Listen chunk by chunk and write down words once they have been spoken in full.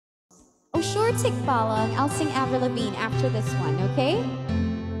sure tikbalang. I'll sing Avril Lavigne after this one, okay?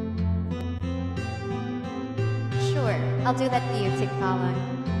 Sure, I'll do that for you, tikbalang.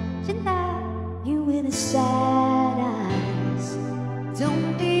 Cinta. You with the sad eyes,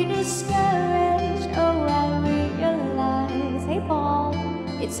 don't be discouraged. Oh, I realize, Hey, Paul.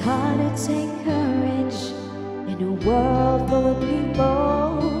 it's hard to take courage in a world full of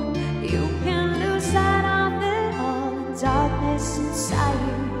people. You can lose sight of it all, and darkness inside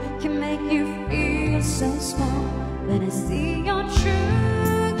you can make you feel so small. When I see your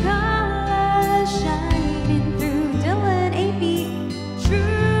true colors shining through Dylan AP,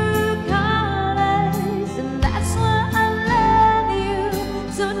 true colors, and that's why I love you.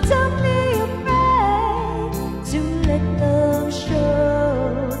 So don't be afraid to let them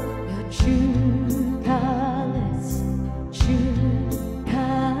show your true colors. True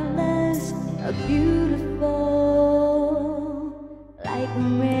colors are beautiful like a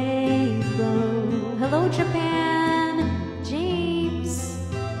rainbow. Hello, Japan. James,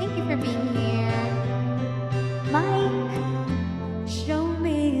 thank you for being here. Mike, show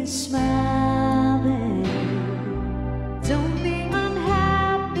me a smiling. Don't be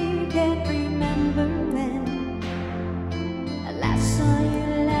unhappy, can't remember when I last saw you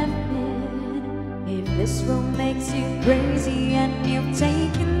laughing. If this world makes you crazy and you've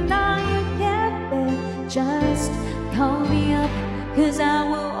taken all you can bear, just call me up, 'cause I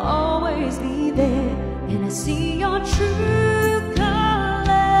will always be there. And I see your true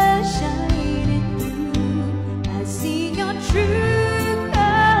colors shining through. I see your true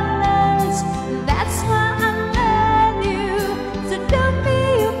colors, that's why I love you. So don't be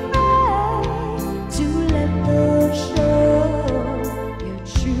afraid to let them show your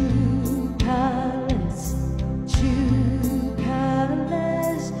true colors. True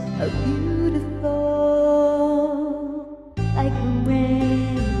colors are beautiful like a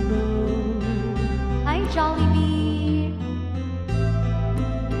rainbow. Hi, Jollibee.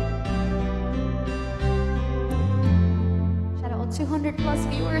 Shout out 200 plus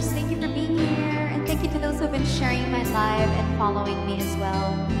viewers. Thank you for being here. And thank you to those who've been sharing my live and following me as well.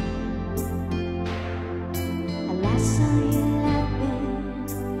 I last saw you laughing.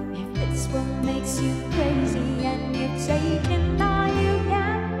 If it's what makes you crazy and you're taking all you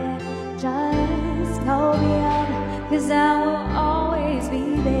can bear, just call me up, 'cause I will always be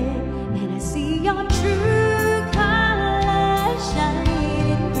there. And I see your true colors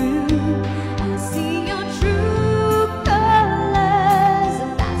shining through. I see your true colors,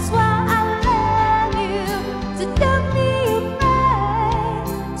 and that's why I love you. So don't be afraid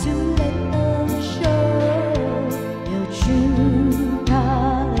to let them show your true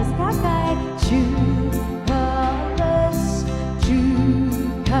colors. Kakay, true colors, true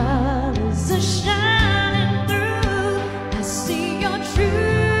colors are shining through. I see your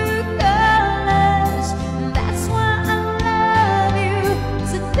true colors, that's why I love you.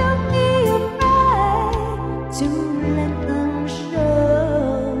 So don't be afraid to let them show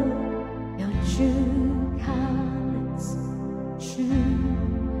your true colors. True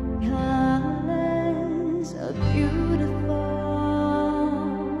colors are beautiful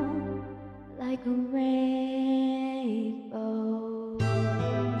like a rainbow.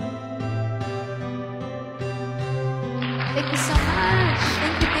 Thank you so much.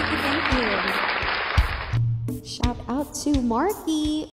 Thank you, thank you, thank you. Shout out to Marky.